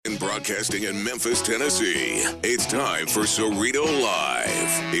Broadcasting in Memphis, Tennessee. It's time for Cerrito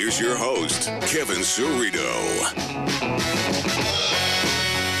Live. Here's your host, Kevin Cerrito.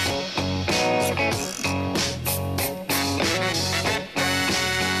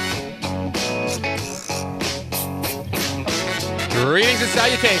 Greetings and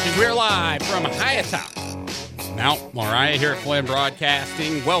salutations. We're live from high atop Mount Moriah here at Flynn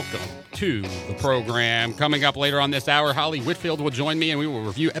Broadcasting. Welcome to the program. Coming up later on this hour, Holly Whitfield will join me and we will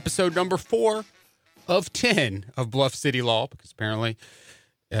review episode number 4 of 10 of Bluff City Law, because apparently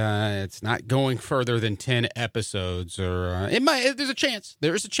it's not going further than 10 episodes, or it might. There's a chance.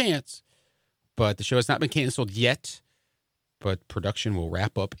 There is a chance, but the show has not been canceled yet. But production will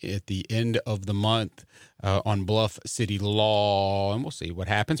wrap up at the end of the month on Bluff City Law, and we'll see what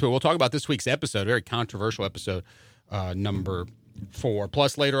happens. But we'll talk about this week's episode, very controversial episode, number 4.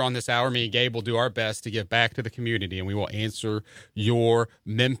 Plus, later on this hour, me and Gabe will do our best to give back to the community, and we will answer your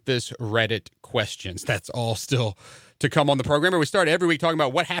Memphis Reddit questions. That's all still to come on the program. We start every week talking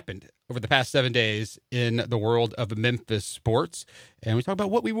about what happened over the past 7 days in the world of Memphis sports. And we talk about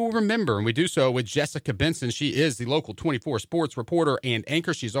what we will remember. And we do so with Jessica Benson. She is the local 24 sports reporter and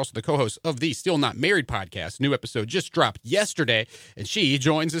anchor. She's also the co-host of the Still Not Married podcast. New episode just dropped yesterday, and she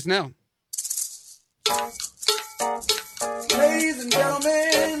joins us now. Ladies and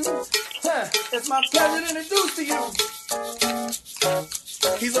gentlemen, it's my pleasure to introduce to you.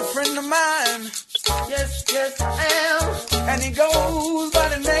 He's a friend of mine. Yes, I am. And he goes by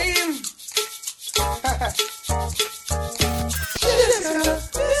the name.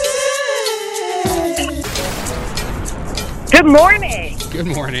 Good morning. Good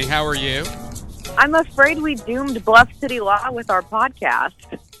morning. How are you? I'm afraid we doomed Bluff City Law with our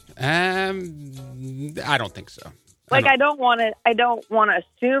podcast. I don't think so. I don't want to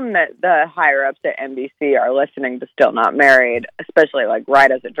assume that the higher ups at NBC are listening to Still Not Married, especially like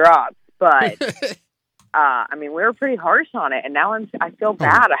right as it drops. But I mean, we were pretty harsh on it, and now I feel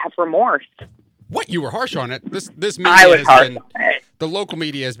bad. I have remorse. What? You were harsh on it? This media I was harsh on it. The local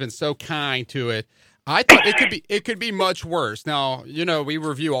media has been so kind to it. I thought it could be much worse. Now, you know, we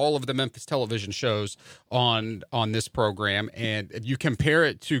review all of the Memphis television shows on this program, and if you compare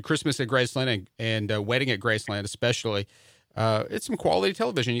it to Christmas at Graceland and Wedding at Graceland, especially, it's some quality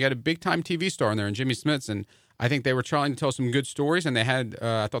television. You got a big-time TV star in there, and Jimmy Smits, and I think they were trying to tell some good stories, and they had,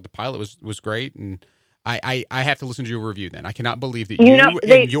 I thought the pilot was great, and I have to listen to your review then. I cannot believe that you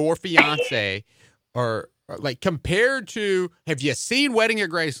and your fiance are, like, compared to, have you seen Wedding at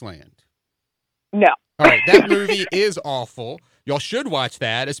Graceland? No. All right, that movie is awful. Y'all should watch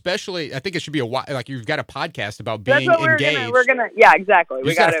that, especially, I think it should be like you've got a podcast about being engaged. We're gonna, yeah, exactly.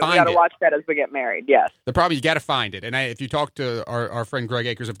 We gotta watch that as we get married, yes. The problem, you got to find it. And if you talk to our friend Greg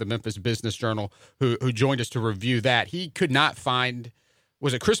Akers of the Memphis Business Journal, who joined us to review that, he could not find,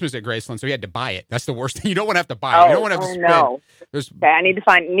 was it Christmas at Graceland, so he had to buy it. That's the worst thing. You don't want to have to buy it. You don't want to have to spend. No. Okay, I need to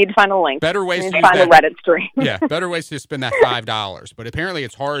find a link. Better ways to find a Reddit stream. Yeah, better ways to spend that $5. But apparently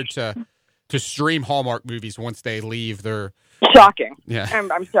it's hard to stream Hallmark movies once they leave their... Shocking. Yeah.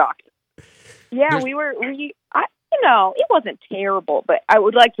 I'm shocked. Yeah, it wasn't terrible, but I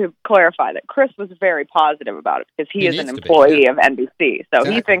would like to clarify that Chris was very positive about it because he is an employee of NBC, so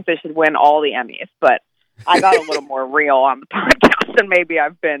He thinks they should win all the Emmys, but I got a little more real on the podcast than maybe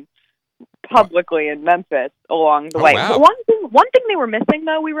I've been publicly in Memphis along the way. Wow. But one thing they were missing,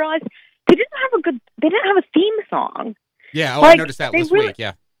 though, we realized they didn't have a theme song. Yeah, I noticed that this week,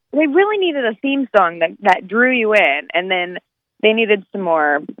 yeah. They really needed a theme song that drew you in, and then they needed some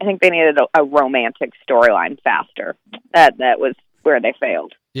more. I think they needed a romantic storyline faster. That was where they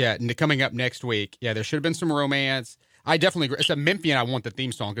failed. Yeah, and coming up next week, yeah, there should have been some romance. I definitely agree. It's a Memphian. I want the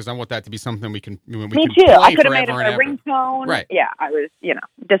theme song because I want that to be something we can. Me too. I could have made it a ringtone. Right. Yeah, I was,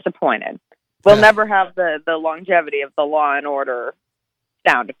 disappointed. We'll never have the longevity of the Law and Order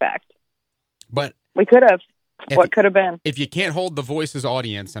sound effect. But we could have. What could have been? If you can't hold the Voice's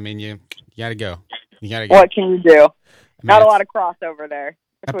audience, I mean, you got to go. You got to go. What can you do? Not a lot of crossover there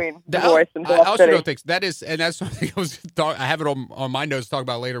between the Voice and Bluff City. I also don't think that is, and that's something I have it on my notes to talk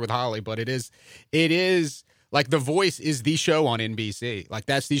about later with Holly. But it is like The Voice is the show on NBC. Like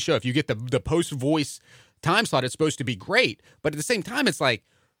that's the show. If you get the post-Voice time slot, it's supposed to be great. But at the same time, it's like,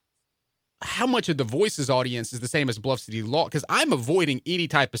 how much of the Voice's audience is the same as Bluff City Law? Because I'm avoiding any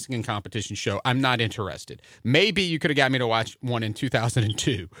type of singing competition show. I'm not interested. Maybe you could have got me to watch one in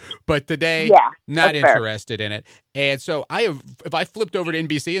 2002, but today, not interested in it. And so if I flipped over to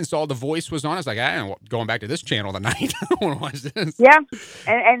NBC and saw The Voice was on, I was like, I am going back to this channel tonight. I don't want to watch this. Yeah,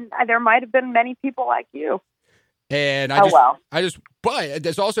 and there might have been many people like you. And but it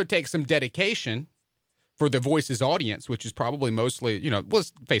does also take some dedication for the Voice's audience, which is probably mostly,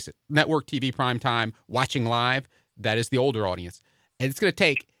 let's face it, network TV prime time, watching live, that is the older audience. And it's going to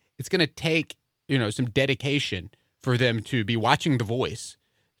take, some dedication for them to be watching The Voice,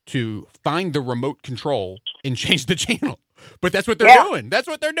 to find the remote control and change the channel. But that's what they're doing. That's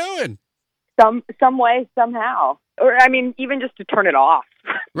what they're doing. Some way, somehow. Or, even just to turn it off.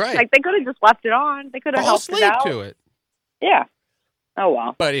 Right. Like, they could have just left it on. They could have helped it out. To it. Yeah. Oh,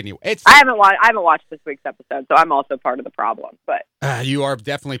 well. But anyway, I haven't watched this week's episode, so I'm also part of the problem. But you are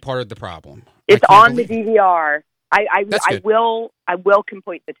definitely part of the problem. It's on the DVR. I will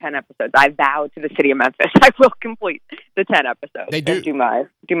complete the 10 episodes. I vow to the city of Memphis. I will complete the 10 episodes. They do do my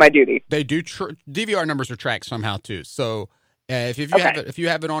duty. They do. DVR numbers are tracked somehow too. So if you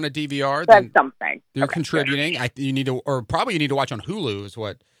have it on a DVR, that's then something. You're contributing. You need to watch on Hulu is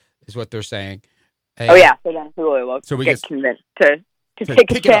what they're saying. So then Hulu will get convinced to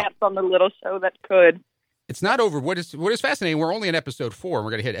take a chance on the little show that could. It's not over. What is fascinating, we're only in episode 4, and we're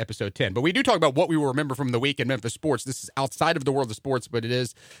going to hit episode 10. But we do talk about what we will remember from the week in Memphis sports. This is outside of the world of sports, but it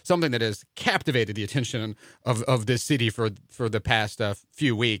is something that has captivated the attention of this city for the past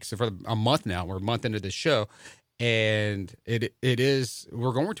few weeks, for a month now. We're a month into this show. And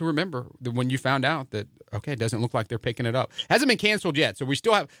we're going to remember when you found out that, okay, it doesn't look like they're picking it up. Hasn't been canceled yet. So we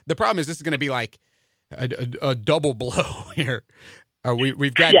still have, the problem is this is going to be like a double blow here.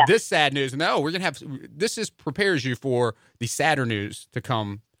 We've got this sad news. No, we're going to have, prepares you for the sadder news to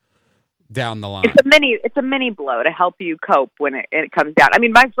come down the line. It's a mini blow to help you cope when it comes down.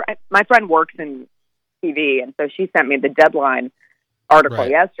 My friend works in TV, and so she sent me the Deadline article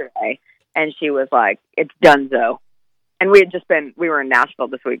yesterday, and she was like, it's donezo. And we were in Nashville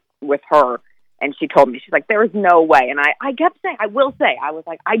this week with her, and she told me, she's like, there is no way. And I kept saying, I was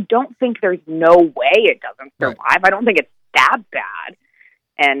like, I don't think there's no way it doesn't survive. Right. I don't think it's that bad.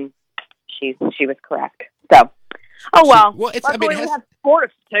 And she was correct. So, luckily we have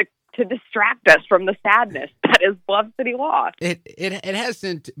sports to distract us from the sadness that is Bluff City lost. It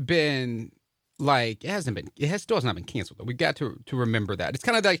hasn't been like, it still has not been canceled. Though. We've got to remember that. It's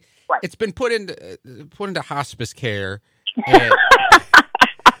kind of like, it's been put into hospice care. And,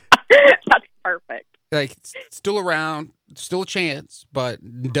 that's perfect. Like, it's still around, still a chance, but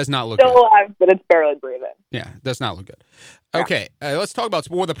does not look still good. Alive, but it's barely breathing. Yeah, does not look good. Okay, let's talk about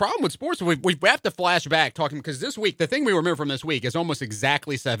sports. Well, the problem with sports, we have to flash back talking, because this week, the thing we remember from this week is almost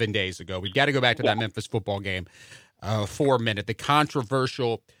exactly 7 days ago. We've got to go back to that Memphis football game, 4-minute, the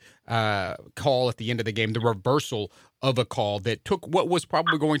controversial call at the end of the game, the reversal of a call that took what was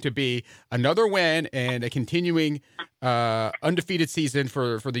probably going to be another win and a continuing undefeated season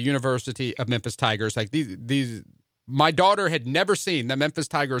for the University of Memphis Tigers. Like these, my daughter had never seen the Memphis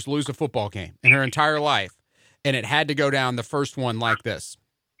Tigers lose a football game in her entire life, and it had to go down the first one like this.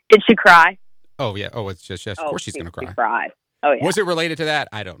 Did she cry? Oh yeah. Oh, it's just yes. Of course she's going to cry. She cried. Oh yeah. Was it related to that?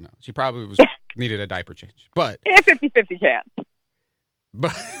 I don't know. She probably needed a diaper change, but 50-50 chance.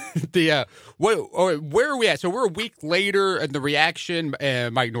 But where are we at? So we're a week later, and the reaction,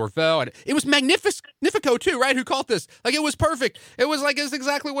 Mike Norvell, and it was Magnifico too, right? Who called this? Like, it was perfect. It was like, it's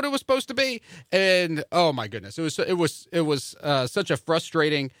exactly what it was supposed to be. And oh my goodness, it was such a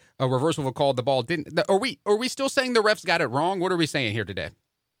frustrating reversal of a call. The ball didn't. Are we still saying the refs got it wrong? What are we saying here today?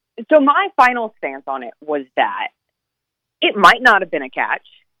 So my final stance on it was that it might not have been a catch.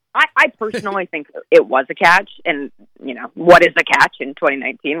 I personally think it was a catch, and, what is a catch in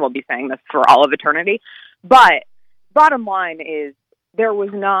 2019? We'll be saying this for all of eternity. But bottom line is there was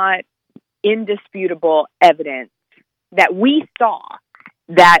not indisputable evidence that we saw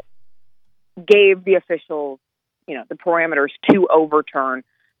that gave the officials, the parameters to overturn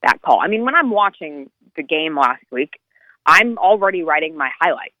that call. I mean, when I'm watching the game last week, I'm already writing my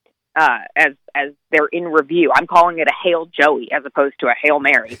highlights. As they're in review. I'm calling it a Hail Joey as opposed to a Hail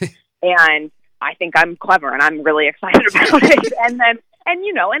Mary. And I think I'm clever, and I'm really excited about it.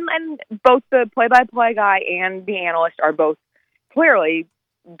 And both the play-by-play guy and the analyst are both clearly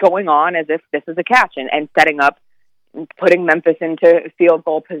going on as if this is a catch and setting up, putting Memphis into field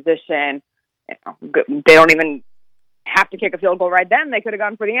goal position. They don't even have to kick a field goal right then. They could have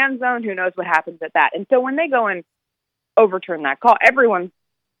gone for the end zone. Who knows what happens at that? And so when they go and overturn that call, everyone's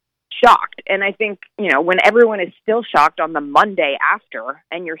shocked. And I think, when everyone is still shocked on the Monday after,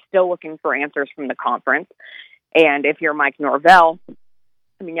 and you're still looking for answers from the conference, and if you're Mike Norvell,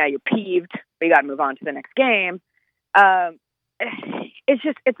 you're peeved, but you got to move on to the next game.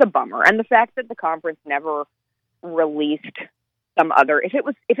 It's a bummer. And the fact that the conference never released some other, if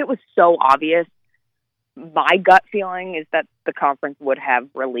it was so obvious, my gut feeling is that the conference would have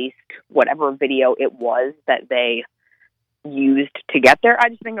released whatever video it was that they used to get there. I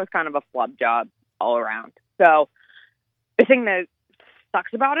just think it was kind of a flub job. all around. So the thing that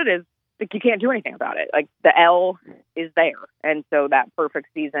sucks about it is like you can't do anything about it. Like the L is there. And so that perfect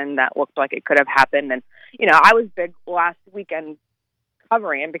season that looked like it could have happened. And, I was big last weekend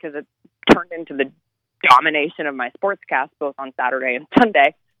covering it because it turned into the domination of my sportscast, both on Saturday and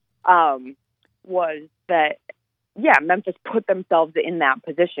Sunday, was that, Memphis put themselves in that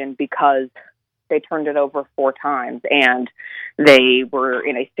position because they turned it over 4 times and they were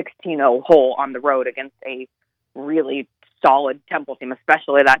in a 16-0 hole on the road against a really solid Temple team,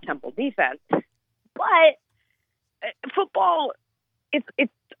 especially that Temple defense. But football,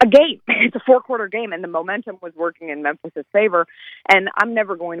 it's a game. It's a 4-quarter game, and the momentum was working in Memphis' favor. And I'm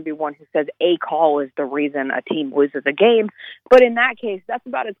never going to be one who says a call is the reason a team loses a game. But in that case, that's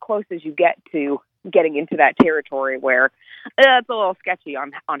about as close as you get to getting into that territory where it's a little sketchy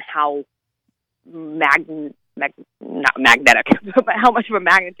on how not magnetic, but how much of a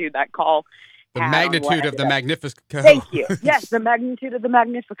magnitude that call. The magnitude of the Magnifico. Thank you. Yes, the magnitude of the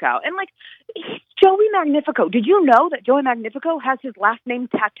Magnifico. And, Joey Magnifico. Did you know that Joey Magnifico has his last name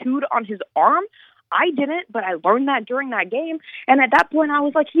tattooed on his arm? I didn't, but I learned that during that game. And at that point, I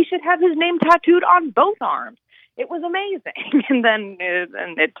was like, he should have his name tattooed on both arms. It was amazing. And then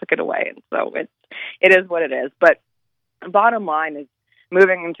it took it away. And so it is what it is. But bottom line is,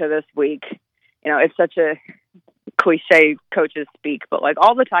 moving into this week, it's such a cliche coaches speak, but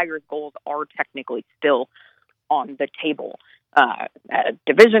all the Tigers' goals are technically still on the table. A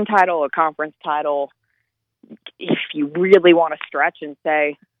division title, a conference title. If you really want to stretch and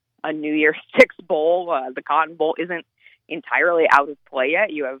say a New Year's Six bowl, the Cotton Bowl isn't entirely out of play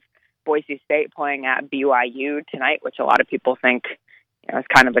yet. You have Boise State playing at BYU tonight, which a lot of people think is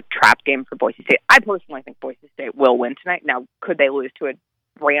kind of a trap game for Boise State. I personally think Boise State will win tonight. Now, could they lose to a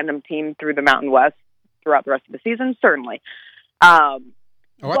random team through the Mountain West throughout the rest of the season? Certainly. I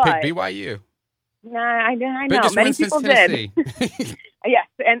picked BYU. Nah, I know. Biggest Many people did. Tennessee. Yes,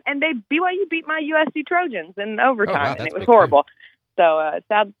 and BYU beat my USC Trojans in overtime, wow, and it was horrible. So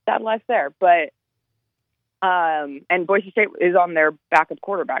sad life there. But and Boise State is on their backup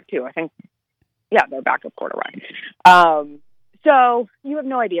quarterback too. I think, their backup quarterback. So you have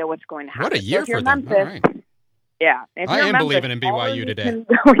no idea what's going to happen. What a year for them! Memphis, all right. Yeah, I am believing in BYU today.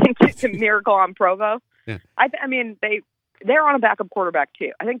 Going to Miracle on Provo. Yeah. I mean, they're on a backup quarterback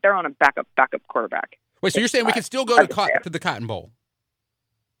too. I think they're on a backup quarterback. Wait, so you're saying we can still go to the Cotton Bowl?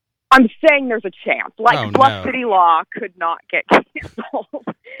 I'm saying there's a chance. Bluff City Law could not get canceled.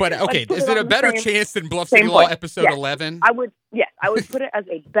 But okay, is it a better chance than Bluff City Law episode 11? I would put it as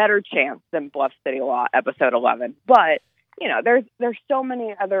a better chance than Bluff City Law episode 11. But there's so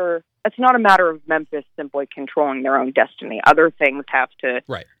many other. It's not a matter of Memphis simply controlling their own destiny. Other things have to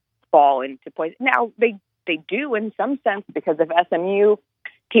fall into place. Now they do in some sense, because if SMU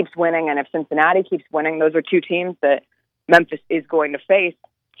keeps winning and if Cincinnati keeps winning, those are 2 teams that Memphis is going to face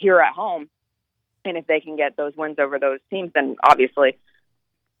here at home. And if they can get those wins over those teams, then obviously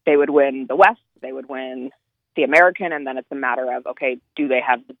they would win the West, they would win the American, and then it's a matter of, okay, do they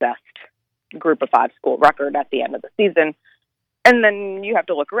have the best group of 5 school record at the end of the season? And then you have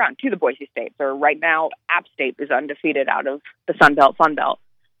to look around to the Boise States, or right now App State is undefeated out of the Fun Belt.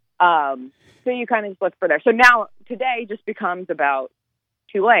 So you kind of just look for there. So now today just becomes about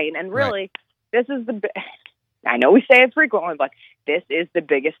Tulane, and really this is I know we say it frequently, but this is the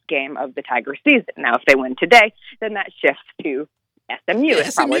biggest game of the Tiger season. Now, if they win today, then that shifts to SMU.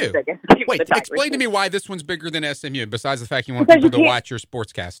 It's probably the biggest game Wait, of the explain to me why this one's bigger than SMU, besides the fact you want people to watch your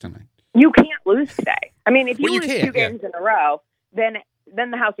sportscast tonight. You can't lose today. I mean, if you lose 2 games in a row, then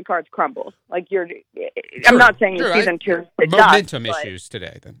the house of cards crumbles. I'm not saying your season turns to dust. Momentum issues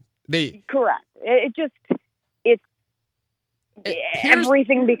today, then. Correct.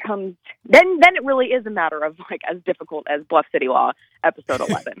 Everything becomes then it really is a matter of as difficult as Bluff City Law episode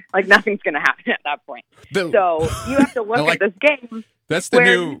 11. Nothing's going to happen at that point. So you have to look at this game. That's the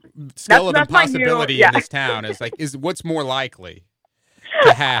new scale of impossibility in this town. Is what's more likely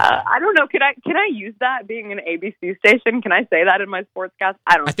to happen? I don't know. Can I use that being an ABC station? Can I say that in my sportscast?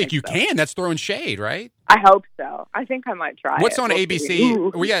 I think you so. can. That's throwing shade, right? I hope so. I think I might try. What's on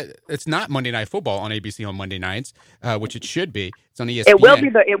ABC? It's not Monday Night Football on ABC on Monday nights, which it should be. It's on ESPN. It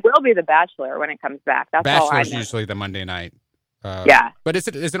will be the Bachelor when it comes back. That's all I know. Bachelor's usually the Monday night. But is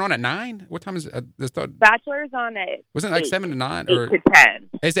it on at 9? What time is it? Bachelor's on at wasn't it 7 to 9 or 8 to 10?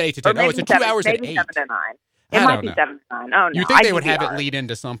 Is it 8 to 10? Oh, it's 2 hours at 8. Maybe 7 to 9. It might be 7 to 9. Oh no! You think they would have it lead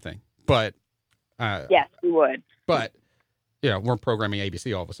into something, but yes, we would. But we're programming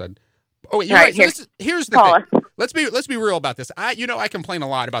ABC all of a sudden. Oh, wait, you're right. So here's the thing. Let's be real about this. I complain a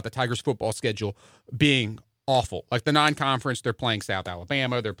lot about the Tigers football schedule being awful. Like the non-conference, they're playing South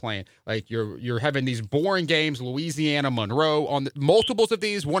Alabama. They're playing you're having these boring games. Louisiana, Monroe on multiples of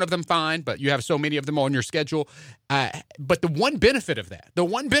these. One of them fine, but you have so many of them on your schedule. But the one benefit of that,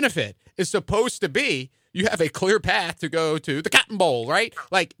 is supposed to be you have a clear path to go to the Cotton Bowl, right?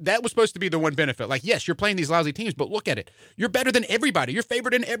 Like that was supposed to be the one benefit. Like yes, you're playing these lousy teams, but look at it. You're better than everybody. You're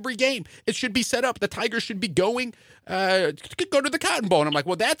favored in every game. It should be set up. The Tigers should be going go to the Cotton Bowl. And I'm like,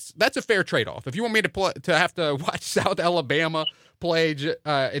 well, that's a fair trade-off. If you want me to have to watch South Alabama play,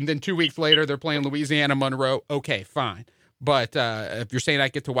 and then 2 weeks later they're playing Louisiana Monroe, okay, fine. But if you're saying I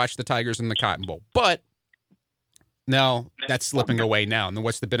get to watch the Tigers in the Cotton Bowl, but no, that's slipping away now. And then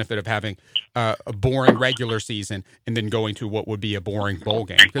what's the benefit of having a boring regular season and then going to what would be a boring bowl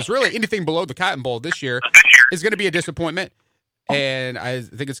game? Because really anything below the Cotton Bowl this year is going to be a disappointment. And I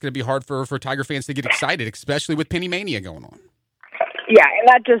think it's going to be hard for Tiger fans to get excited, especially with Penny Mania going on. Yeah, and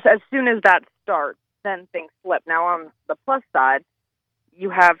that just, as soon as that starts, then things flip. Now, on the plus side, you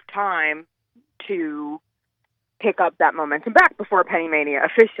have time to pick up that momentum back before Penny Mania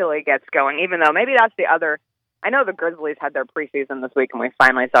officially gets going, even though maybe that's the other. I know the Grizzlies had their preseason this week, and we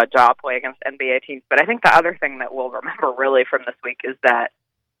finally saw Ja play against NBA teams, but I think the other thing that we'll remember really from this week is that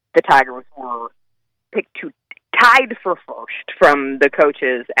the Tigers were tied for first from the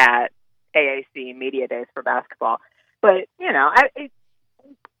coaches at AAC Media Days for basketball. But, the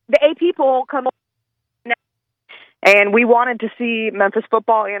AP poll comes now, and we wanted to see Memphis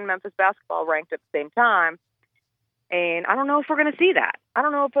football and Memphis basketball ranked at the same time. And I don't know if we're going to see that. I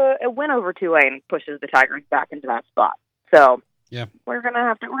don't know if a win over Tulane pushes the Tigers back into that spot. So yeah, we're gonna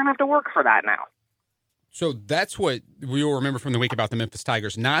have to work for that now. So that's what we will remember from the week about the Memphis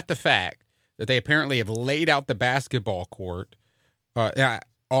Tigers, not the fact that they apparently have laid out the basketball court on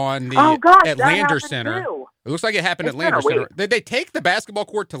the at Lander Center. Too. It looks like it happened at Lander Center. Did they take the basketball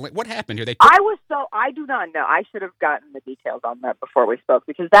court to what happened here? I do not know. I should have gotten the details on that before we spoke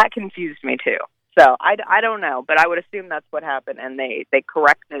because that confused me too. So I don't know, but I would assume that's what happened, and they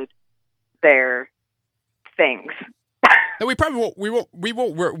corrected their things. No, we probably won't.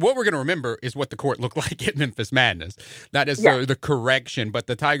 What we're going to remember is what the court looked like at Memphis Madness. That is the correction, but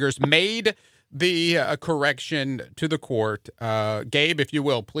the Tigers made the correction to the court. Gabe, if you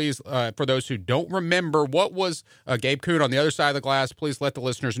will, please, for those who don't remember, what was Gabe Kuhn on the other side of the glass, please let the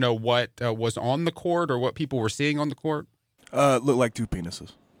listeners know what was on the court or what people were seeing on the court. Looked like two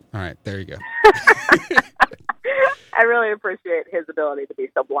penises. All right, there you go. I really appreciate his ability to be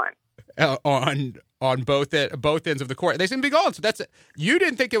so blunt. On both ends of the court. They seem to be gone. So that's it. You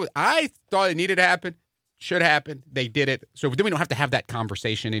didn't think it was. I thought it needed to happen. Should happen. They did it. So then we don't have to have that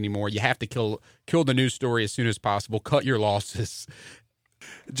conversation anymore. You have to kill the news story as soon as possible. Cut your losses.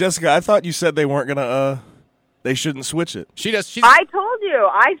 Jessica, I thought you said they weren't gonna. They shouldn't switch it. I told you.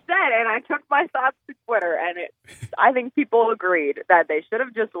 I said, and I took my thoughts to Twitter, and I think people agreed that they should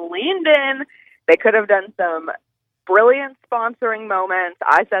have just leaned in. They could have done some brilliant sponsoring moments.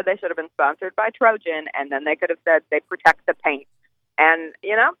 I said they should have been sponsored by Trojan, and then they could have said they protect the paint. And,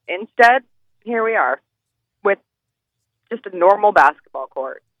 instead, here we are with just a normal basketball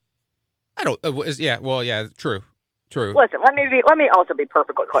court. True. Listen, let me also be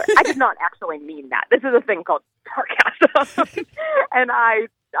perfectly clear. I did not actually mean that. This is a thing called sarcasm. And I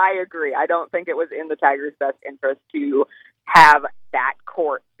agree. I don't think it was in the Tigers' best interest to have that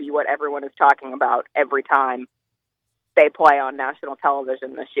court be what everyone is talking about every time they play on national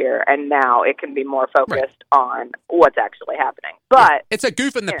television this year. And now it can be more focused on what's actually happening. But it's a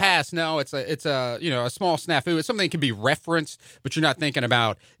goof in the past. No, it's a small snafu. It's something that can be referenced, but you're not thinking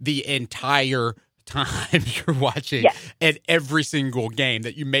about the entire time you're watching at every single game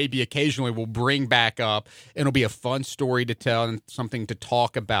that you maybe occasionally will bring back up. It'll be a fun story to tell and something to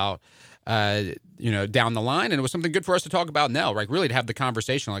talk about, down the line. And it was something good for us to talk about now, right? Really to have the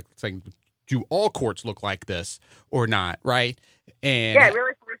conversation, like saying, do all courts look like this or not, right? And it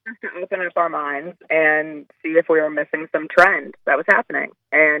really forced us to open up our minds and see if we were missing some trend that was happening.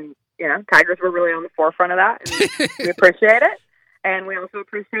 And, Tigers were really on the forefront of that. And we appreciate it. And we also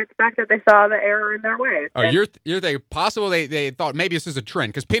appreciate the fact that they saw the error in their ways. Oh, you're possible they thought maybe this is a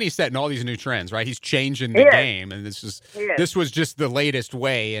trend because Penny's setting all these new trends, right? He's changing the game, and this was just the latest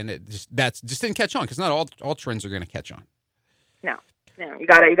way, and it just didn't catch on because not all trends are going to catch on. No, you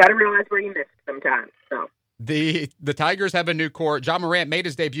gotta realize where you missed sometimes. So the Tigers have a new court. Ja Morant made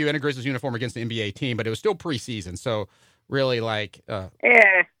his debut in a Grizzlies uniform against the NBA team, but it was still preseason, so really I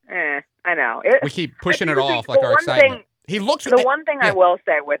know we keep pushing it off like our excitement. He looks. The one thing I will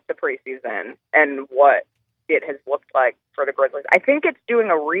say with the preseason and what it has looked like for the Grizzlies, I think it's doing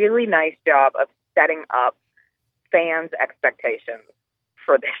a really nice job of setting up fans' expectations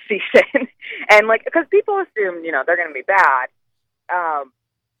for this season. And, like, because people assume, they're going to be bad.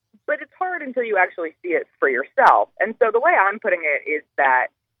 But it's hard until you actually see it for yourself. And so the way I'm putting it is that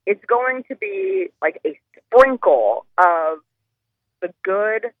it's going to be like a sprinkle of the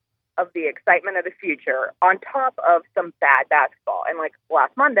good, of the excitement of the future, on top of some bad basketball. And like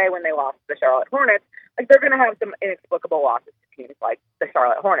last Monday when they lost to the Charlotte Hornets, like they're going to have some inexplicable losses to teams like the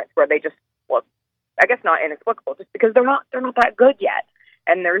Charlotte Hornets, where they just look, I guess not inexplicable, just because they're not that good yet.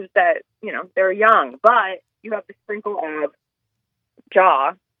 And there's that, they're young, but you have the sprinkle of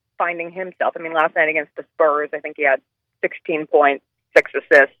Ja finding himself. I mean, last night against the Spurs, I think he had 16 points, 6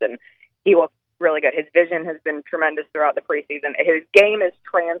 assists, and he looked really good. His vision has been tremendous throughout the preseason. His game is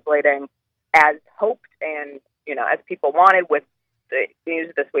translating as hoped and, as people wanted, with the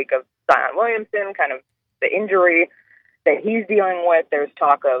news this week of Zion Williamson, kind of the injury that he's dealing with. There's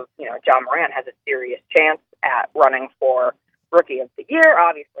talk of, John Morant has a serious chance at running for Rookie of the Year.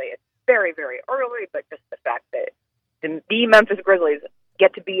 Obviously, it's very, very early, but just the fact that the Memphis Grizzlies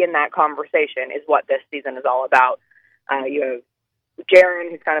get to be in that conversation is what this season is all about. You have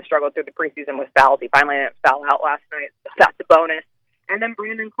Jaren, who's kind of struggled through the preseason with fouls. He finally didn't foul out last night, so that's a bonus. And then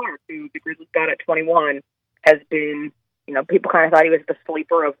Brandon Clark, who the Grizzlies got at 21, has been, people kind of thought he was the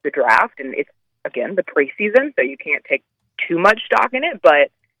sleeper of the draft. And it's, again, the preseason, so you can't take too much stock in it, but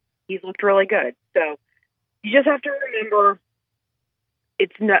he's looked really good. So you just have to remember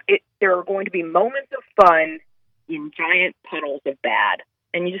there are going to be moments of fun in giant puddles of bad.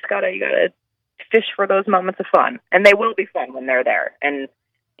 And you just gotta fish for those moments of fun, and they will be fun when they're there. And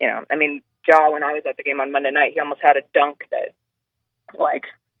Ja, when I was at the game on Monday night, he almost had a dunk that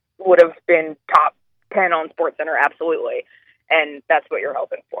would have been top 10 on SportsCenter, absolutely. And that's what you're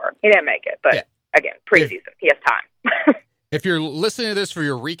hoping for. He didn't make it, but again, preseason, he has time. If you're listening to this for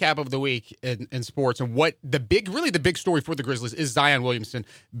your recap of the week in sports, and what the big story for the Grizzlies is Zion Williamson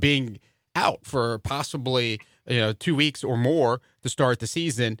being out for possibly 2 weeks or more to start the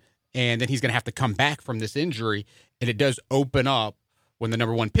season. And then he's going to have to come back from this injury. And it does open up, when the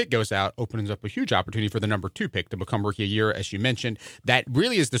number 1 pick goes out, opens up a huge opportunity for the number 2 pick to become Rookie of the Year, as you mentioned. That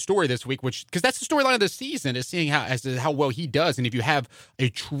really is the story this week, because that's the storyline of the season, is seeing how well he does. And if you have a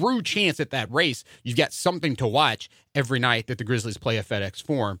true chance at that race, you've got something to watch every night that the Grizzlies play at FedEx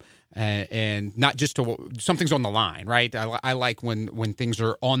Forum. And not just something's on the line, right? I like when things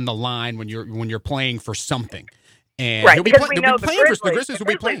are on the line, when you're playing for something. And right, because we know the Grizzlies will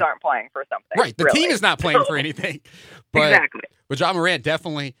be playing. Aren't playing for something. Right, the team is not playing for anything. But, exactly. But John Morant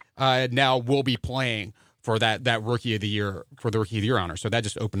definitely now will be playing for that Rookie of the Year, for the Rookie of the Year honor. So that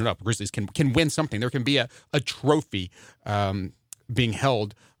just opened it up. Grizzlies can win something. There can be a trophy being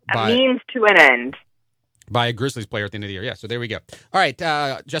held by means to an end. By a Grizzlies player at the end of the year. Yeah, so there we go. All right,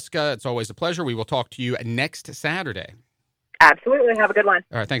 Jessica, it's always a pleasure. We will talk to you next Saturday. Absolutely. Have a good one.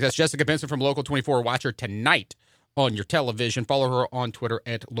 All right, thanks. That's Jessica Benson from Local 24. Watch her tonight on your television. Follow her on Twitter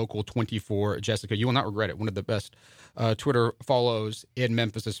at Local24. Jessica, you will not regret it. One of the best Twitter follows in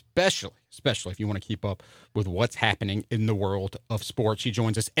Memphis, especially if you want to keep up with what's happening in the world of sports. She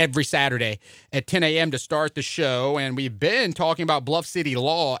joins us every Saturday at 10 a.m. to start the show, and we've been talking about Bluff City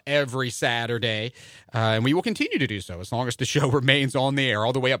law every Saturday, and we will continue to do so as long as the show remains on the air,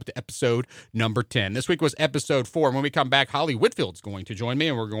 all the way up to episode number 10. This week was episode 4, and when we come back, Holly Whitfield's going to join me,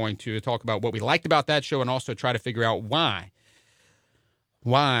 and we're going to talk about what we liked about that show and also try to figure out why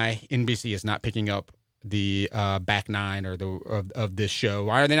NBC is not picking up the back nine of this show.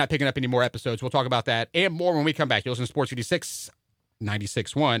 Why are they not picking up any more episodes? We'll talk about that and more when we come back. You'll listen to Sports 56,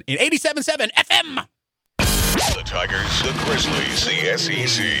 96.1 and 87.7 FM. The Tigers, the Grizzlies, the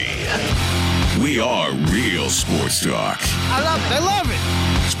SEC. We are real sports talk. I love it. I love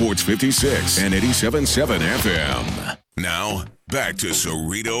it. Sports 56 and 87.7 FM. Now, back to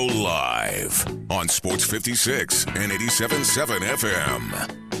Cerrito Live on Sports 56 and 87.7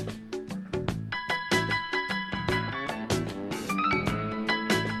 FM.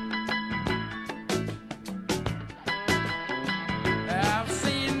 I've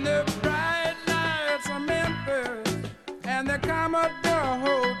seen the bright lights of Memphis and the Commodore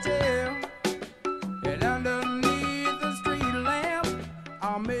Hotel, and underneath the street lamp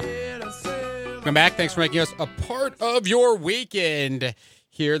I made a sale. Welcome back. Thanks for making us a part of your weekend.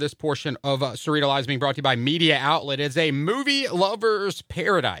 Here, this portion of Cerrito Live is being brought to you by Media Outlet. It's a movie lover's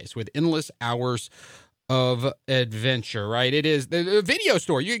paradise with endless hours of adventure, right? It is the video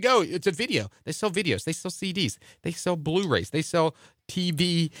store. You go, it's a video. They sell videos. They sell CDs. They sell Blu-rays. They sell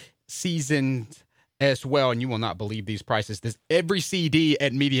TV seasons as well, and you will not believe these prices. Every CD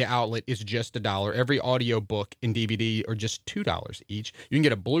at Media Outlet is just $1. Every audio book and DVD are just $2 each. You can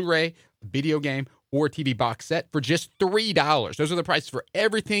get a Blu-ray, a video game, or TV box set for just $3. Those are the prices for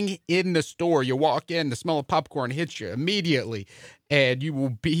everything in the store. You walk in, the smell of popcorn hits you immediately, and you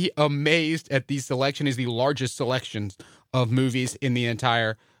will be amazed at the selection. Is the largest selections of movies in the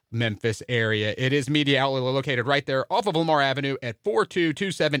entire Memphis area. It is Media Outlet located right there off of Lamar Avenue at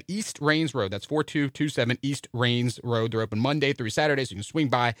 4227 East Rains Road. That's 4227 East Rains Road. They're open Monday through Saturday, so you can swing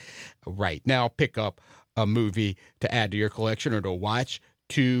by right now, pick up a movie to add to your collection or to watch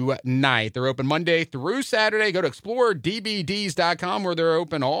tonight. They're open Monday through Saturday. Go to exploredvds.com where they're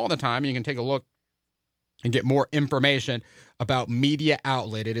open all the time. You can take a look and get more information about Media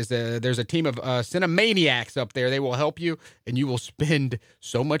Outlet. There's a team of cinemaniacs up there. They will help you, and you will spend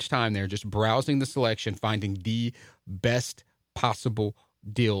so much time there just browsing the selection, finding the best possible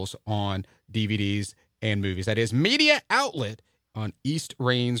deals on DVDs and movies. That is Media Outlet on East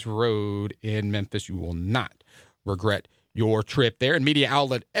Rains Road in Memphis. You will not regret your trip there. And Media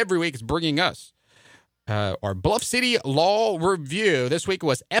Outlet every week is bringing us our Bluff City Law Review. This week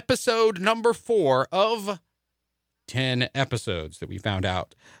was episode number 4 of 10 episodes that we found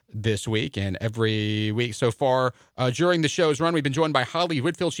out this week. And every week so far during the show's run, we've been joined by Holly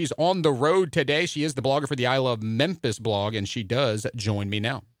Whitfield. She's on the road today. She is the blogger for the I Love Memphis blog, and she does join me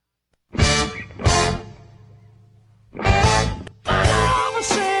now.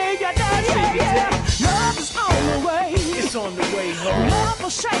 It's on the way home. Love will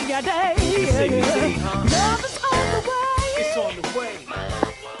shake your day. Love is on the way. It's on the way.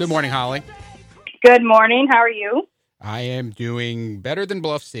 Good morning, Holly. Good morning. How are you? I am doing better than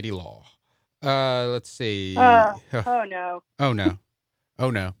Bluff City Law. Let's see. Oh no. Oh no.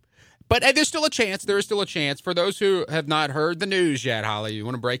 But there's still a chance. There is still a chance for those who have not heard the news yet, Holly. You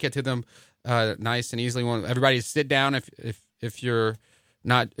want to break it to them nice and easily. Want everybody to sit down if you're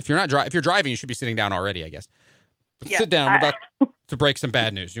driving, you should be sitting down already, I guess. Yeah, sit down. We're about to break some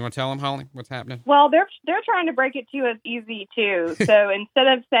bad news. You want to tell them, Holly, what's happening? Well, they're trying to break it to us easy too. So instead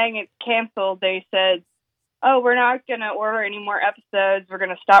of saying it's canceled, they said, "Oh, we're not going to order any more episodes. We're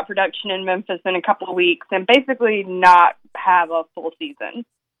going to stop production in Memphis in a couple of weeks and basically not have a full season."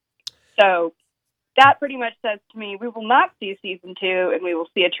 So that pretty much says to me, we will not see season 2 and we will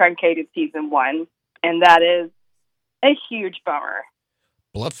see a truncated season 1, and that is a huge bummer.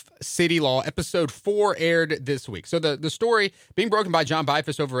 Bluff City Law, episode 4 aired this week. So the story being broken by John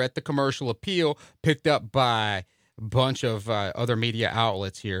Bifus over at the Commercial Appeal, picked up by a bunch of other media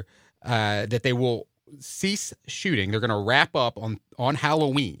outlets here, that they will cease shooting. They're going to wrap up on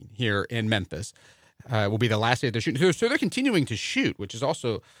Halloween here in Memphis. Will be the last day they're shooting. So they're continuing to shoot, which is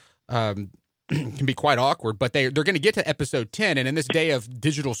also can be quite awkward. But they're going to get to episode 10, and in this day of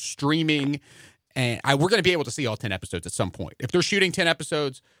digital streaming, and we're going to be able to see all 10 episodes at some point. If they're shooting 10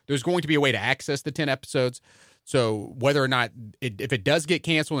 episodes, there's going to be a way to access the 10 episodes. So whether or not, if it does get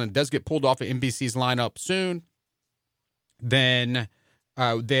canceled and it does get pulled off of NBC's lineup soon, then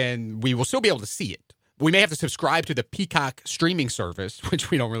we will still be able to see it. We may have to subscribe to the Peacock streaming service,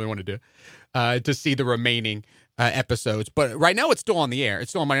 which we don't really want to do, to see the remaining episodes. But right now it's still on the air.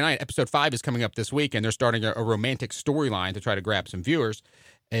 It's still on Monday night. Episode 5 is coming up this week, and they're starting a romantic storyline to try to grab some viewers.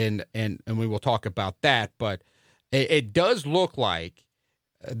 And we will talk about that, but it does look like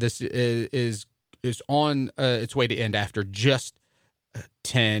this is on its way to end after just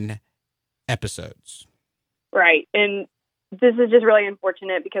 10 episodes. Right, and this is just really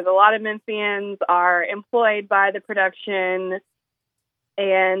unfortunate because a lot of Memphians are employed by the production,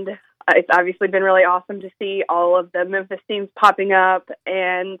 and it's obviously been really awesome to see all of the Memphis teams popping up.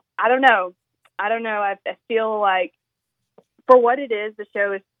 And I don't know. I feel like, for what it is, the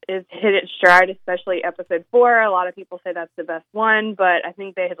show is hit its stride, especially episode 4. A lot of people say that's the best one, but I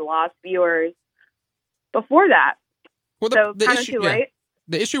think they had lost viewers before that. Well, the kind of issue, too late.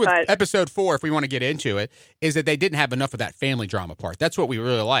 The issue with episode 4, if we want to get into it, is that they didn't have enough of that family drama part. That's what we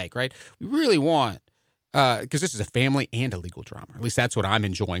really like, right? We really want, because this is a family and a legal drama. At least that's what I'm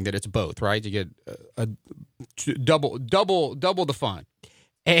enjoying, that it's both, right? You get a double the fun.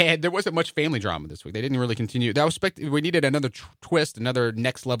 And there wasn't much family drama this week. They didn't really continue. That was we needed another twist, another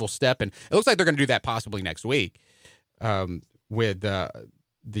next level step, and it looks like they're going to do that possibly next week, with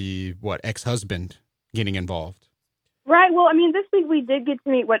the ex-husband getting involved. Right. Well, I mean, this week we did get to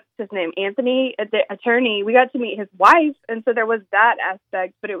meet, what's his name, Anthony, the attorney. We got to meet his wife, and so there was that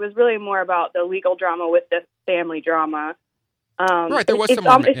aspect, but it was really more about the legal drama with the family drama. Right, there was some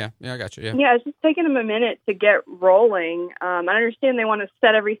more. Yeah, I got you. Yeah, it's just taking them a minute to get rolling. I understand they want to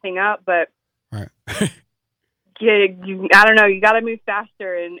set everything up, but right. I don't know. You got to move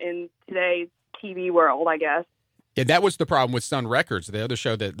faster in today's TV world, I guess. Yeah, that was the problem with Sun Records, the other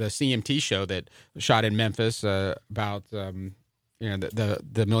show, the CMT show that shot in Memphis about the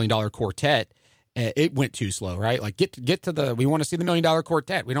 $1 Million Quartet, it went too slow, right? Like get to the. We want to see the $1 Million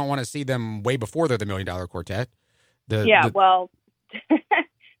Quartet. We don't want to see them way before they're the $1 Million Quartet. Well,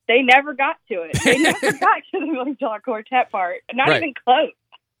 they never got to it. They never got to the $1 Million Quartet part. Not even close.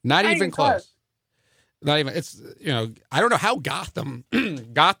 Not even close. Not even. It's I don't know how Gotham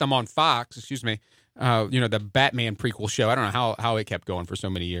on Fox. Excuse me. The Batman prequel show. I don't know how it kept going for so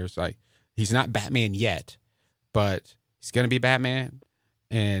many years. Like he's not Batman yet, but he's gonna be Batman.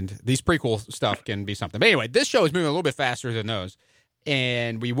 And these prequel stuff can be something. But anyway, this show is moving a little bit faster than those.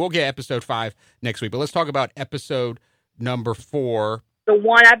 And we will get episode 5 next week. But let's talk about episode number 4. The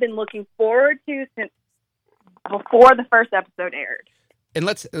one I've been looking forward to since before the first episode aired. And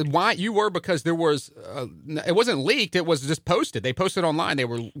why you were, because there was, it wasn't leaked. It was just posted. They posted online. They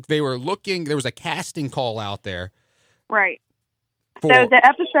were looking, there was a casting call out there. Right. So the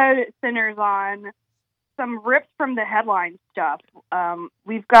episode centers on some rips from the headline stuff.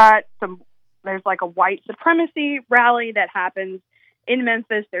 We've got there's like a white supremacy rally that happens in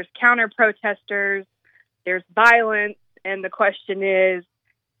Memphis. There's counter protesters. There's violence. And the question is,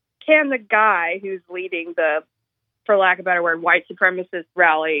 can the guy who's leading the, for lack of a better word, white supremacist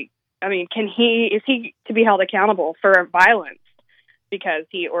rally, is he to be held accountable for violence because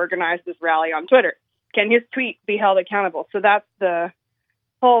he organized this rally on Twitter? Can his tweet be held accountable? So that's the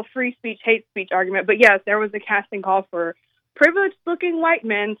whole free speech, hate speech argument. But yes, there was a casting call for privileged-looking white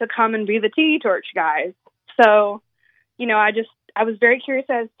men to come and be the tiki torch guys. So, I was very curious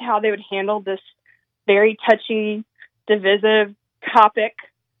as to how they would handle this very touchy, divisive topic,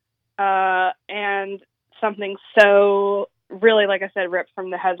 and something so really, like I said, ripped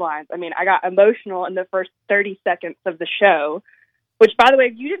from the headlines. I got emotional in the first 30 seconds of the show, which, by the way,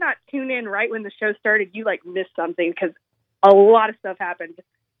 if you did not tune in right when the show started, you missed something, because a lot of stuff happened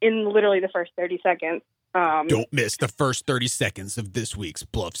in literally the first 30 seconds. Don't miss the first 30 seconds of this week's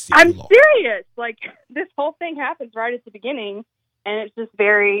Bluff City I'm Law. serious. This whole thing happens right at the beginning, and it's just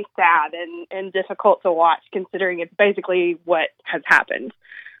very sad and difficult to watch, considering it's basically what has happened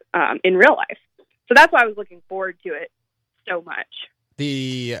in real life. So that's why I was looking forward to it so much.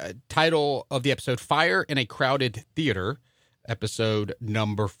 The title of the episode, Fire in a Crowded Theater, episode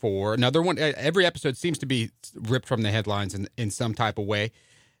number 4. Another one, every episode seems to be ripped from the headlines in some type of way.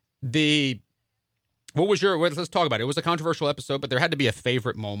 Let's talk about it. It was a controversial episode, but there had to be a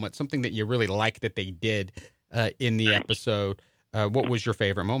favorite moment, something that you really liked that they did in the episode. What was your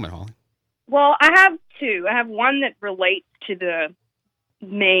favorite moment, Holly? Well, I have two. I have one that relates to the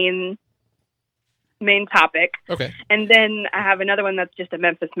main topic. Okay. And then I have another one that's just a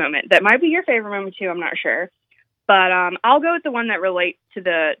Memphis moment. That might be your favorite moment too, I'm not sure. But I'll go with the one that relates to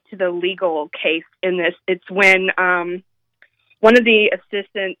the legal case in this. It's when one of the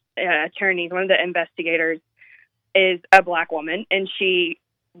assistant attorneys, one of the investigators, is a black woman, and she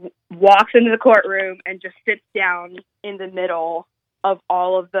walks into the courtroom and just sits down in the middle of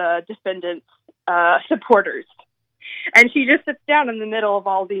all of the defendants' supporters. And she just sits down in the middle of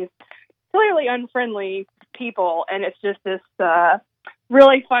all these clearly unfriendly people, and it's just this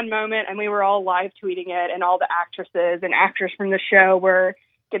really fun moment, and we were all live tweeting it, and all the actresses and actors from the show were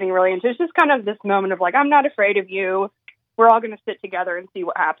getting really into it. It's just kind of this moment of I'm not afraid of you. We're all going to sit together and see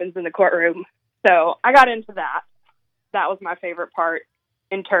what happens in the courtroom. So I got into that. That was my favorite part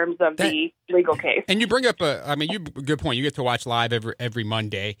in terms of the legal case. And you bring up good point. You get to watch live every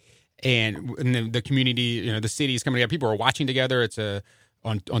Monday, and the community, the city is coming together. People are watching together. It's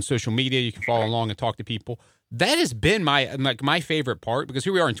on social media. You can follow along and talk to people. That has been my favorite part, because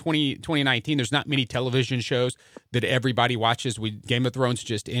here we are in 2019. There's not many television shows that everybody watches. Game of Thrones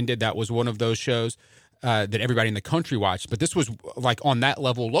just ended. That was one of those shows that everybody in the country watched. But this was on that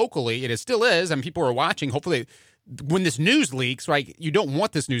level locally. It still is. People are watching. Hopefully, when this news leaks, right, you don't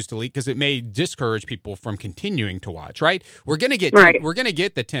want this news to leak, because it may discourage people from continuing to watch, right? We're going to get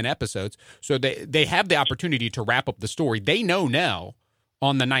the 10 episodes. So they have the opportunity to wrap up the story. They know now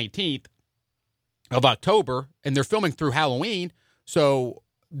on the 19th of October, and they're filming through Halloween, so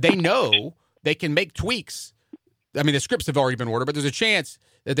they know they can make tweaks. The scripts have already been ordered, but there's a chance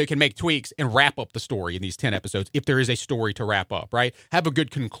that they can make tweaks and wrap up the story in these 10 episodes, if there is a story to wrap up, right? Have a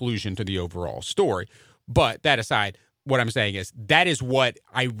good conclusion to the overall story. But that aside, what I'm saying is that is what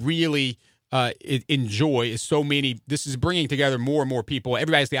I really enjoy, is so many. This is bringing together more and more people.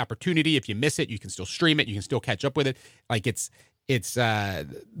 Everybody has the opportunity. If you miss it, you can still stream it. You can still catch up with it. It's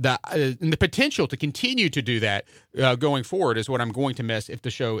the potential to continue to do that going forward is what I'm going to miss if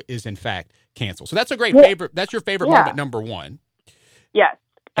the show is in fact canceled. So that's a great favorite. That's your favorite moment number 1. Yes.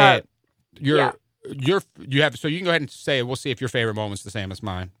 You have, so you can go ahead and say, we'll see if your favorite moment's the same as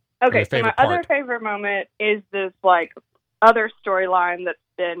mine. Okay. So my other favorite moment is this other storyline that's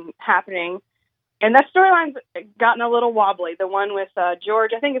been happening And that storyline's gotten a little wobbly. The one with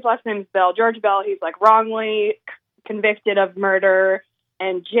George, I think his last name is Bell. George Bell, he's like wrongly convicted of murder.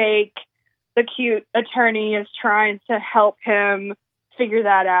 And Jake, the cute attorney, is trying to help him figure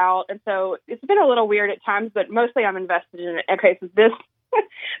that out. And so it's been a little weird at times, but mostly I'm invested in it. Okay, so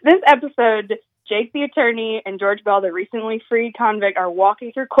this episode, Jake the attorney and George Bell, the recently freed convict, are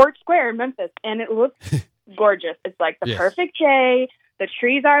walking through Court Square in Memphis, and it looks gorgeous. It's like the perfect day. The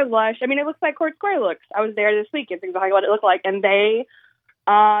trees are lush. I mean, it looks like Court Square looks. I was there this week. It's exactly what it looked like. And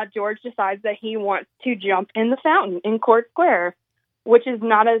George decides that he wants to jump in the fountain in Court Square, which is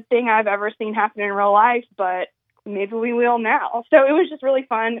not a thing I've ever seen happen in real life, but maybe we will now. So it was just really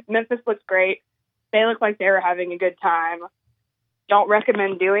fun. Memphis looks great. They look like they were having a good time. Don't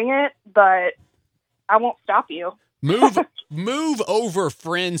recommend doing it, but I won't stop you. Move over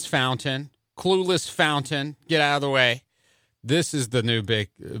Friends Fountain, Clueless Fountain. Get out of the way. This is the new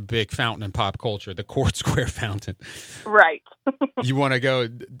big fountain in pop culture, the Court Square Fountain. Right. You want to go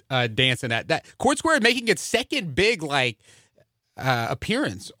dance in that. Court Square making its second big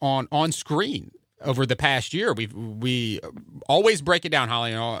appearance on screen over the past year. We always break it down,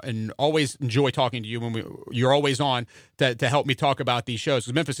 Holly, and always enjoy talking to you when you're always on to help me talk about these shows.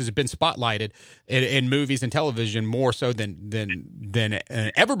 Because Memphis has been spotlighted in movies and television more so than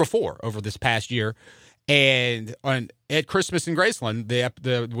ever before over this past year. And at Christmas in Graceland,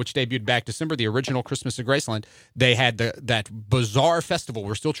 which debuted back December, the original Christmas in Graceland, they had that bizarre festival.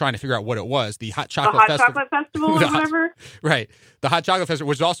 We're still trying to figure out what it was. The Hot Chocolate Festival. Chocolate Festival or whatever? Right. The Hot Chocolate Festival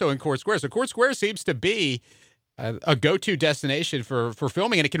was also in Court Square. So Court Square seems to be a go-to destination for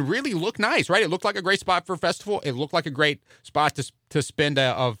filming, and it can really look nice, right? It looked like a great spot for a festival. It looked like a great spot to spend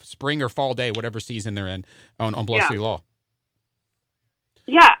a spring or fall day, whatever season they're in, on Biloxi City Law.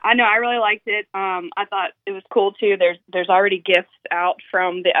 Yeah, I know. I really liked it. I thought it was cool too. There's already gifts out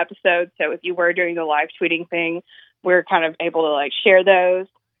from the episode, so if you were doing the live tweeting thing, we're kind of able to share those.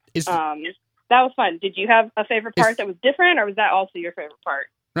 That was fun. Did you have a favorite part that was different, or was that also your favorite part?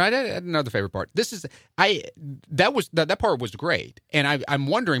 No, I had another favorite part. That part was great, and I'm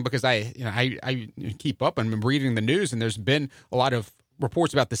wondering because I keep up and I'm reading the news, and there's been a lot of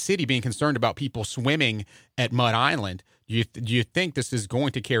reports about the city being concerned about people swimming at Mud Island. Do you think this is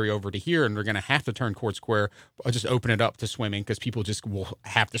going to carry over to here, and they're going to have to turn Court Square, or just open it up to swimming because people just will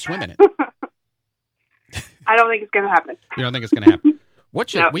have to swim in it? I don't think it's going to happen. You don't think it's going to happen?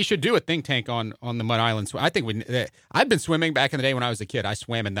 We should do a think tank on the Mud Island. I think I've been swimming back in the day when I was a kid. I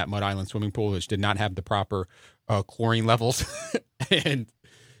swam in that Mud Island swimming pool, which did not have the proper chlorine levels, and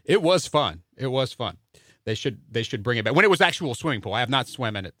it was fun. It was fun. They should bring it back when it was actual swimming pool. I have not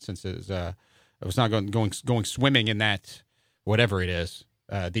swam in it since it was. I was not going swimming in that whatever it is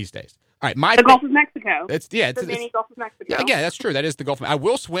these days. All right, the Gulf of Mexico. It's mini Gulf of Mexico. Yeah, that's true. That is the Gulf. I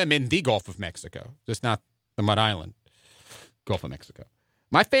will swim in the Gulf of Mexico, just not the Mud Island Gulf of Mexico.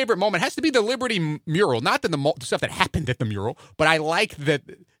 My favorite moment has to be the Liberty mural, not the stuff that happened at the mural, but I like that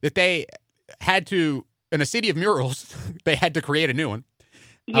they had to, in a city of murals, they had to create a new one.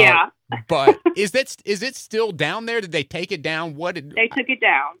 Yeah. But is it still down there? Did they take it down? They took it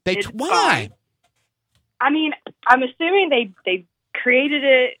down. Why? Fine. I mean, I'm assuming they created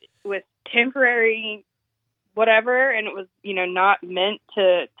it with temporary whatever, and it was, not meant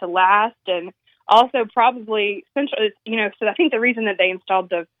to last, and also probably central, so I think the reason that they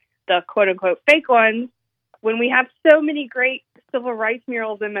installed the quote unquote fake ones, when we have so many great civil rights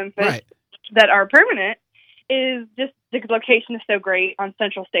murals in Memphis that are permanent, is just the location is so great on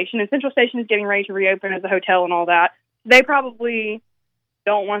Central Station, and Central Station is getting ready to reopen as a hotel and all that. They probably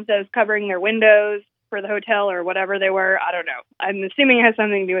don't want those covering their windows for the hotel or whatever they were. I don't know. I'm assuming it has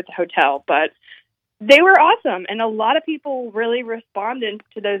something to do with the hotel, but they were awesome. And a lot of people really responded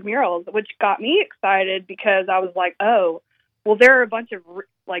to those murals, which got me excited because I was like, oh, well, there are a bunch of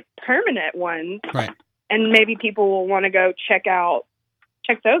permanent ones. Right. And maybe people will want to go check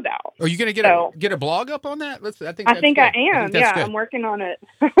those out. Are you going to get a blog up on that? I think I am. Yeah, good. I'm working on it.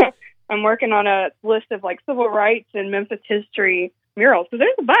 I'm working on a list of civil rights and Memphis history murals. So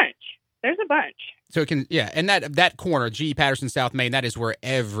there's a bunch. So it can, and that corner, G. Patterson, South Main, that is where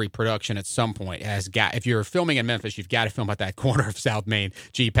every production at some point has got. If you're filming in Memphis, you've got to film at that corner of South Main.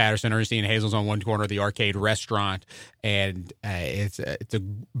 G. Patterson, Ernestine Hazel's on one corner, the arcade restaurant, and it's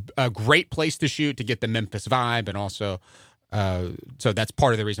a great place to shoot to get the Memphis vibe, and also, so that's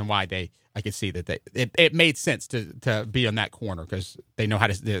part of the reason why I could see that it made sense to be on that corner because they know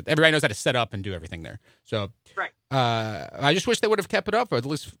everybody knows how to set up and do everything there. So right. I just wish they would have kept it up, or at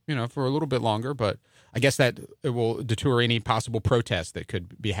least for a little bit longer. But I guess that it will deter any possible protests that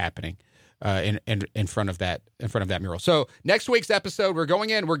could be happening in front of that mural. So next week's episode, we're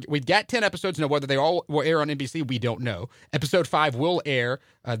going in. We've got 10 episodes. Now whether they all will air on NBC, we don't know. Episode 5 will air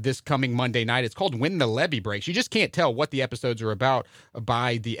this coming Monday night. It's called When the Levee Breaks. You just can't tell what the episodes are about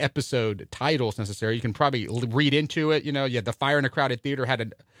by the episode titles necessarily. You can probably read into it. The Fire in a Crowded Theater had a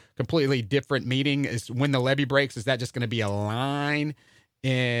completely different meaning. Is When the Levee Breaks, is that just going to be a line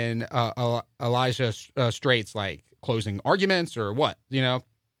in Elijah Straight's like closing arguments or what?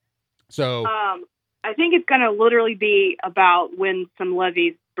 So I think it's going to literally be about when some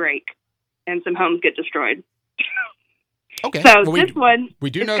levees break and some homes get destroyed. Okay. So this one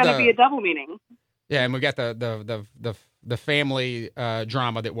is know going to be a double meaning. Yeah, and we got the family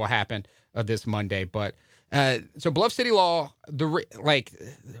drama that will happen this Monday. But so Bluff City Law,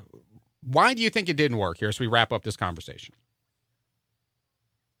 why do you think it didn't work here? As we wrap up this conversation.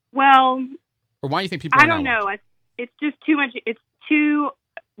 Well, or why do you think people? I don't know. It's just too much. It's too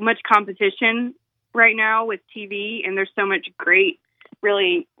much competition right now with TV, and there's so much great,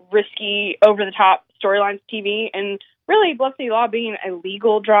 really risky, over-the-top storylines TV, and really Bluff City Law being a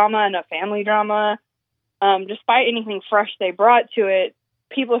legal drama and a family drama. Despite anything fresh they brought to it,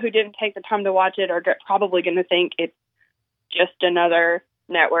 people who didn't take the time to watch it are probably going to think it's just another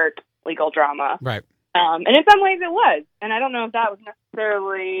network legal drama. Right. And in some ways it was. And I don't know if that was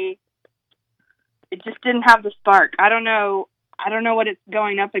necessarily... It just didn't have the spark. I don't know what it's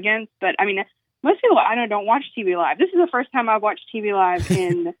going up against, but I mean, most people I know don't watch TV Live. This is the first time I've watched TV Live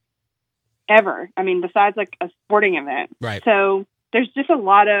in ever. I mean, besides like a sporting event. Right. So there's just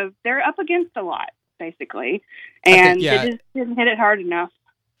they're up against a lot, basically. And they just didn't hit it hard enough.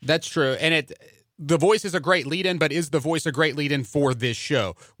 That's true. And the voice is a great lead-in, but is the voice a great lead-in for this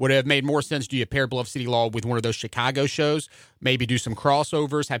show? Would it have made more sense? Do you pair Bluff City Law with one of those Chicago shows? Maybe do some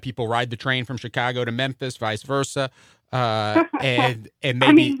crossovers, have people ride the train from Chicago to Memphis, vice versa. And maybe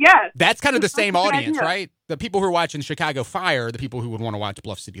I mean, yes. That's kind of the same audience, right? The people who are watching Chicago Fire are the people who would want to watch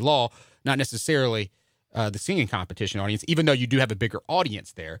Bluff City Law, not necessarily the singing competition audience, even though you do have a bigger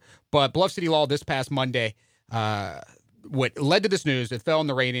audience there. But Bluff City Law this past Monday, what led to this news, it fell in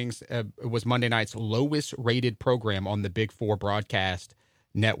the ratings. It was Monday night's lowest rated program on the Big Four broadcast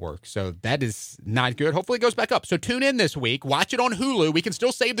network. So that is not good. Hopefully it goes back up. So tune in this week. Watch it on Hulu. We can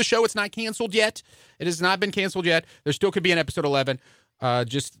still save the show. It's not canceled yet. It has not been canceled yet. There still could be an episode 11.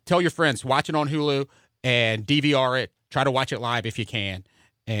 Just tell your friends, watch it on Hulu and DVR it. Try to watch it live if you can.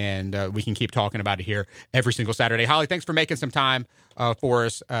 And we can keep talking about it here every single Saturday. Holly, thanks for making some time for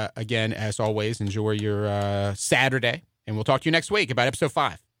us. Again, as always, enjoy your Saturday. And we'll talk to you next week about episode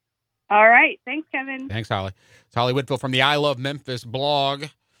 5. All right. Thanks, Kevin. Thanks, Holly. It's Holly Whitfield from the I Love Memphis blog.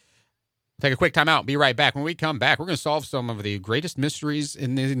 Take a quick time out. Be right back. When we come back, we're going to solve some of the greatest mysteries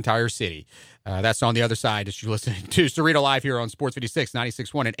in the entire city. That's on the other side as you're listening to Cerrito Live here on Sports 56,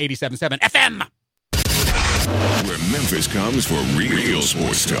 96.1 and 87.7 FM. Where Memphis comes for real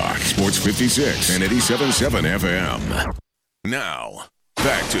sports talk. Sports 56 and 87.7 FM. Now,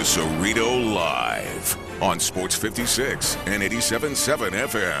 back to Cerrito Live on Sports 56 and 87.7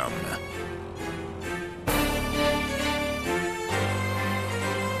 FM.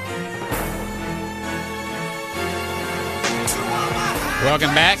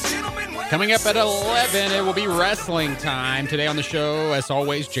 Welcome back. Coming up at 11, it will be wrestling time. Today on the show, as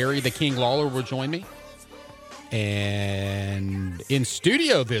always, Jerry the King Lawler will join me. And in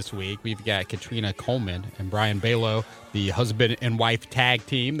studio this week, we've got Katrina Coleman and Brian Balow, the husband and wife tag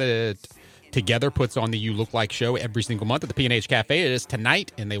team that together puts on the You Look Like show every single month at the P&H Cafe. It is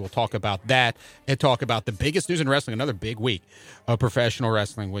tonight, and they will talk about that and talk about the biggest news in wrestling, another big week of professional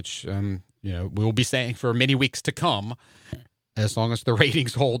wrestling, which we'll be saying for many weeks to come, as long as the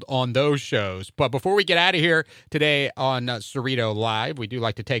ratings hold on those shows. But before we get out of here today on Cerrito Live, we do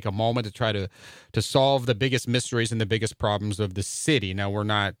like to take a moment to try to solve the biggest mysteries and the biggest problems of the city. Now, we're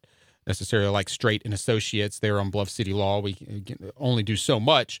not necessarily like Straight and Associates there on Bluff City Law. We can only do so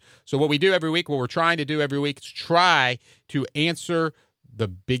much. So what we do every week, what we're trying to do every week is try to answer the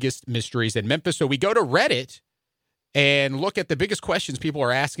biggest mysteries in Memphis. So we go to Reddit and look at the biggest questions people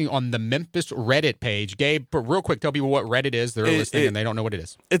are asking on the Memphis Reddit page. Gabe, but real quick, tell people what Reddit is. They're listening and they don't know what it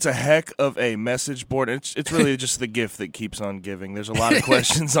is. It's a heck of a message board. It's really just the gift that keeps on giving. There's a lot of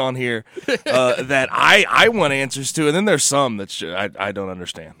questions on here that I want answers to, and then there's some that I don't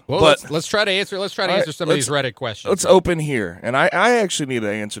understand. Well, but let's try to answer. Let's try to answer some of these Reddit questions. Let's open here, and I actually need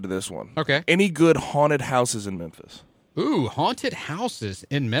an answer to this one. Okay. Any good haunted houses in Memphis? Ooh, haunted houses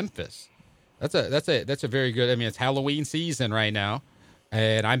in Memphis. That's a very good. I mean, it's Halloween season right now,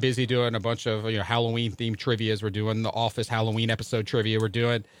 and I'm busy doing a bunch of Halloween themed trivias. We're doing the Office Halloween episode trivia. We're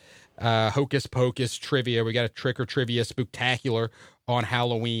doing Hocus Pocus trivia. We got a trick or trivia spooktacular on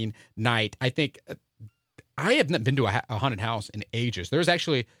Halloween night. I think I have not been to a haunted house in ages. There's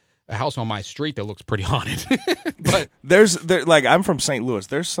actually a house on my street that looks pretty haunted. But like I'm from St. Louis.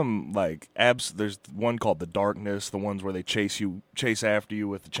 There's some like there's one called The Darkness, the ones where they chase after you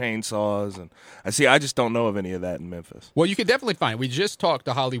with the chainsaws, and I just don't know of any of that in Memphis. Well, you can definitely find. We just talked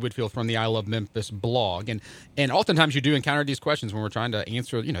to Holly Whitfield from the I Love Memphis blog, and oftentimes you do encounter these questions when we're trying to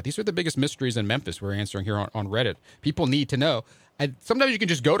answer. These are the biggest mysteries in Memphis we're answering here on Reddit. People need to know. Sometimes you can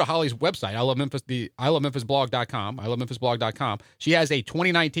just go to Holly's website, ilovememphis.com. She has a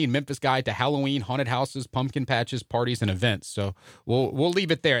 2019 Memphis guide to Halloween, haunted houses, pumpkin patches, parties, and events. So we'll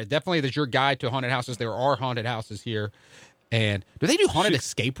leave it there. Definitely, that's your guide to haunted houses. There are haunted houses here. And do they do haunted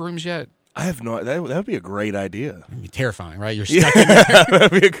escape rooms yet? I have no. That would be a great idea. It'd be terrifying, right? You're stuck in there.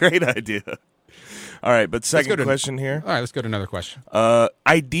 That'd be a great idea. All right, but second question here. All right, let's go to another question.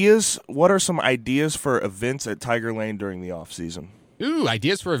 Ideas. What are some ideas for events at Tiger Lane during the off season? Ooh,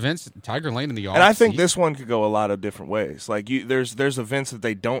 ideas for events at Tiger Lane in the off season. And I think this one could go a lot of different ways. Like there's events that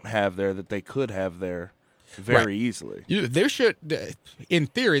they don't have there that they could have there very easily. There should, in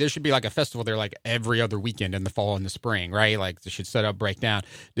theory, there should be like a festival there like every other weekend in the fall and the spring, right? Like they should set up, break down.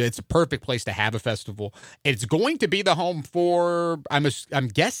 It's a perfect place to have a festival. It's going to be the home for, I'm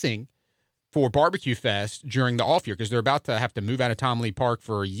guessing, for Barbecue Fest during the off year, because they're about to have to move out of Tom Lee Park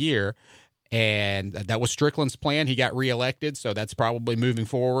for a year. And that was Strickland's plan. He got reelected, so that's probably moving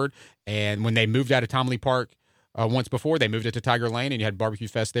forward. And when they moved out of Tom Lee Park once before, they moved it to Tiger Lane, and you had Barbecue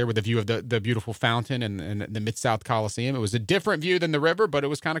Fest there with a view of the beautiful fountain and the Mid-South Coliseum. It was a different view than the river, but it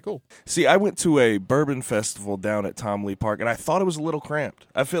was kind of cool. See, I went to a bourbon festival down at Tom Lee Park, and I thought it was a little cramped.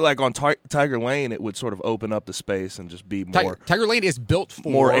 I feel like on Tiger Lane, it would sort of open up the space and just be more. Tiger Lane is built for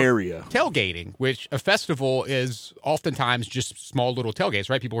more area tailgating, which a festival is oftentimes just small little tailgates,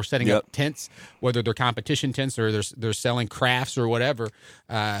 right? People are setting up tents, whether they're competition tents or they're selling crafts or whatever.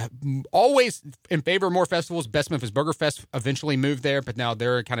 Always in favor of more festivals. Best Memphis Burger Fest eventually moved there, but now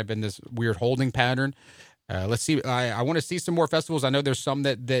they're kind of in this weird holding pattern. Let's see. I want to see some more festivals. I know there's some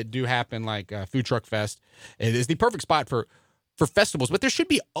that do happen, like Food Truck Fest. It is the perfect spot for festivals, but there should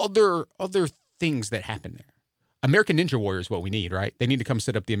be other things that happen there. American Ninja Warrior is what we need, right? They need to come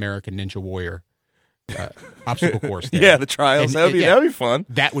set up the American Ninja Warrior obstacle course there. Yeah, the trials. That'd be fun.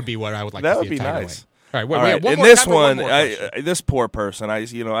 That would be what I would like that to see. That would be nice. All right, in this one, this poor person,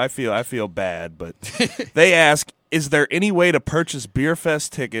 I feel bad, but they ask, is there any way to purchase Beer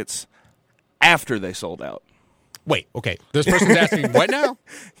Fest tickets after they sold out? Wait, okay. This person's asking what now?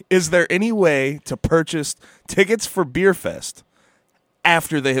 Is there any way to purchase tickets for Beer Fest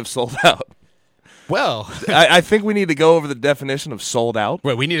after they have sold out? Well, I think we need to go over the definition of sold out.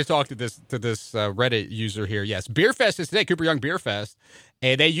 Well, we need to talk to this Reddit user here. Yes, Beer Fest is today, Cooper Young Beer Fest,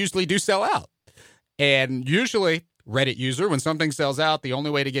 and they usually do sell out. And usually, Reddit user, when something sells out, the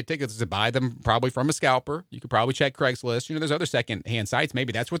only way to get tickets is to buy them probably from a scalper. You could probably check Craigslist. There's other second-hand sites.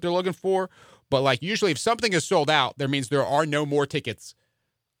 Maybe that's what they're looking for. But, like, usually if something is sold out, that means there are no more tickets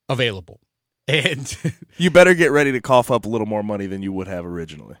available. And you better get ready to cough up a little more money than you would have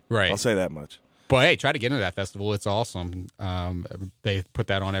originally. Right. I'll say that much. But, hey, try to get into that festival. It's awesome. They put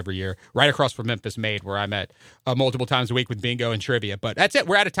that on every year. Right across from Memphis Made, where I'm at multiple times a week with bingo and trivia. But that's it.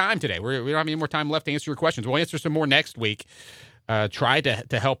 We're out of time today. We don't have any more time left to answer your questions. We'll answer some more next week. Try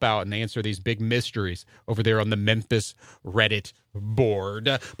to help out and answer these big mysteries over there on the Memphis Reddit board.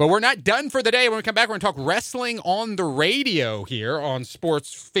 But we're not done for the day. When we come back, we're going to talk wrestling on the radio here on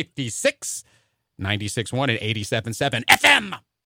Sports 56, 96.1 and 87.7 FM.